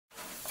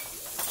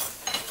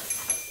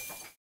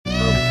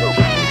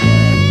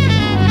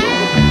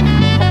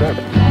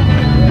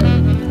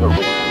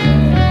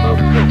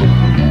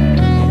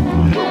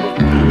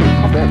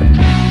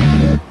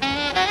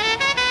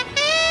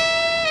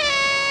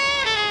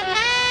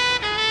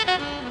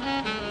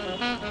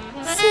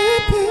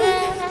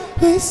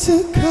with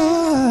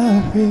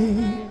Sakari.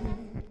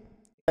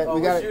 Oh,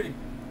 We got shooting.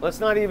 Let's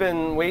not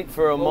even wait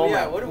for a moment.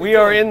 Yeah, what are we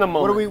are in the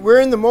moment.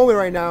 We're in the moment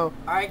right now.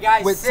 All right,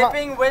 guys,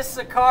 Sipping with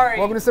Sakari.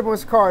 Welcome to Sippin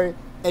with Sakari.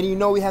 And you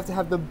know we have to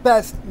have the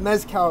best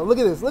mezcal. Look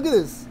at this. Look at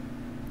this.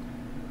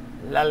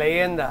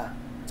 Laleyenda.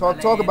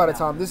 Talk about it,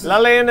 Tom. This is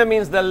Laleyenda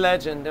means the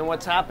legend, and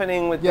what's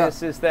happening with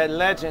this is that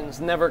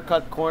legends never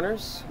cut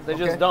corners. They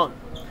just don't.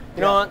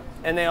 You know what?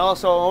 And they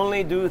also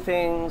only do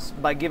things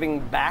by giving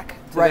back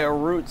to their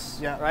roots.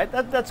 Yeah. Right?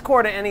 That's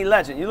core to any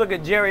legend. You look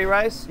at Jerry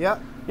Rice. Yeah.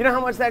 You know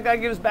how much that guy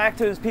gives back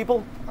to his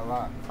people? A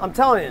lot. I'm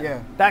telling you. Yeah.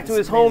 Back to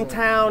his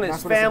hometown,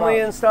 his family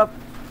and stuff.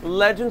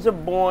 Legends are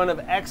born of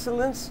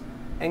excellence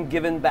and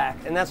given back.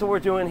 And that's what we're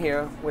doing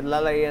here with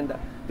Laleyenda.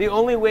 The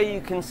only way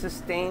you can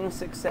sustain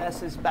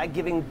success is by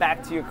giving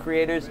back to your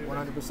creators.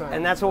 100%.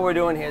 And that's what we're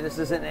doing here. This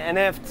is an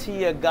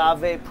NFT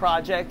agave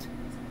project.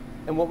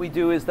 And what we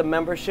do is the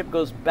membership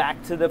goes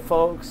back to the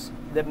folks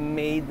that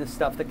made the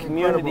stuff, the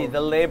community, the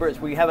laborers.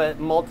 We have a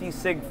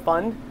multi-sig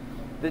fund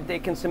that they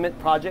can submit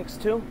projects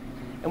to.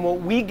 And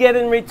what we get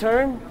in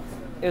return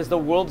is the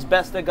world's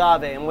best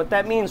agave. And what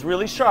that means,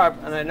 really sharp,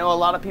 and I know a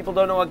lot of people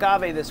don't know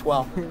agave this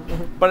well,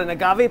 but an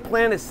agave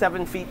plant is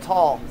 7 feet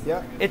tall.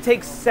 Yeah. It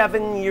takes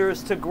 7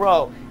 years to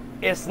grow.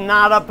 It's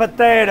not a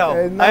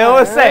potato. I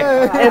always say,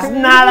 it's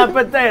not a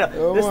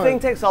potato. This thing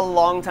takes a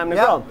long time to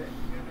grow.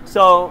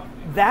 So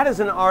that is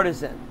an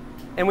artisan.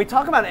 And we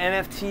talk about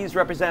NFTs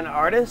represent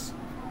artists.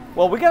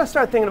 Well, we got to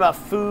start thinking about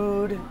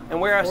food and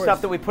where our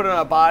stuff that we put in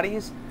our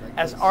bodies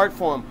as art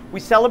form.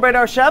 We celebrate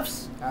our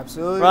chefs.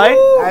 Absolutely. Right?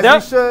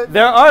 As we should.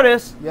 They're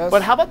artists. Yes.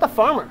 But how about the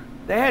farmer?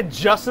 They had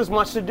just as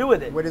much to do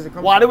with it. Where does it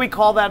come Why from? do we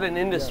call that an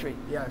industry?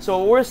 Yeah. Yes. So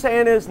what we're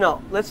saying is,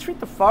 no, let's treat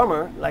the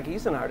farmer like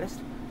he's an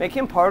artist. Make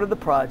him part of the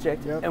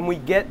project, and we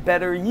get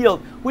better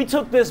yield. We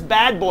took this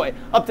bad boy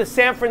up to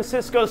San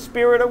Francisco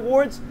Spirit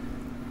Awards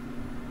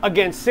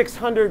against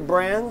 600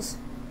 brands,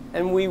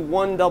 and we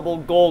won double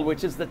gold,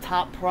 which is the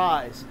top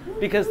prize,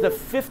 because the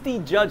 50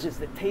 judges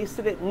that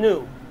tasted it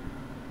knew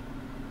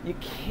you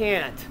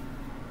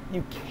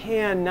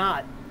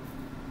cannot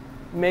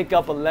make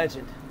up a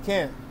legend.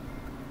 Can't.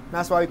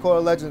 That's why we call it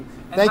a legend.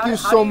 And Thank you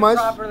so much.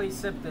 How do you properly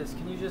sip this?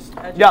 Can you just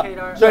educate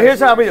our... So here's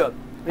how we do it.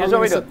 Here's How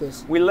what we do we do. sip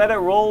this? We let it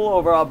roll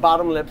over our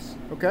bottom lips.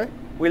 Okay.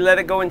 We let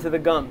it go into the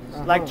gums,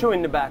 like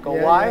chewing tobacco.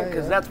 Yeah, Why? yeah,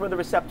 Because that's where the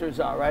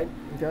receptors are, right?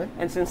 Okay.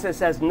 And since this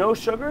has no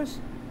sugars,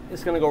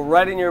 it's going to go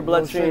right in your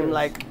bloodstream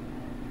like...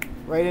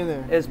 Right in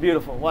there. It's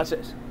beautiful. Watch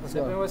this.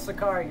 Sipping with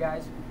Sakari,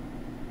 guys.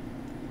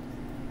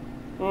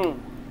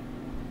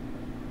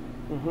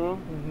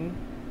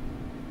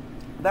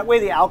 That way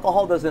the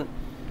alcohol doesn't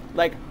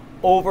like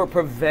over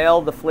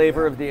prevail the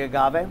flavor of the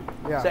agave.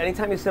 Yeah. So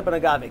anytime you sip an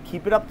agave,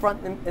 keep it up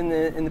front in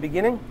the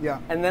beginning, Yeah.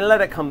 and then let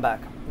it come back.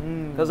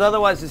 Because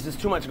otherwise there's just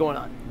too much going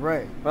on.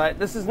 Right. Right?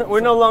 We're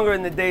no longer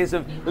in the days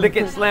of lick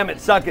it, slam it,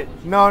 suck it.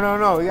 No.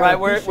 You Right? gotta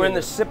We're in appreciate the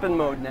it. sipping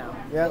mode now.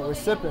 Yeah, we're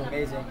sipping.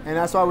 Amazing. And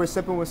that's why we're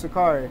sipping with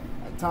Sakari.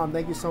 Tom,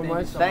 thank you so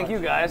much. Thank you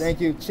guys. Thank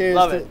you. Cheers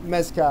Love to it.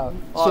 Mezcal.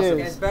 Awesome. You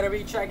Cheers. guys better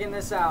be checking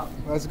this out.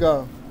 Let's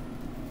go.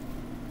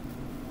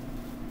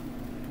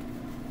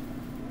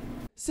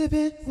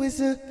 Sippin' with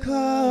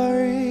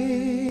Sakari.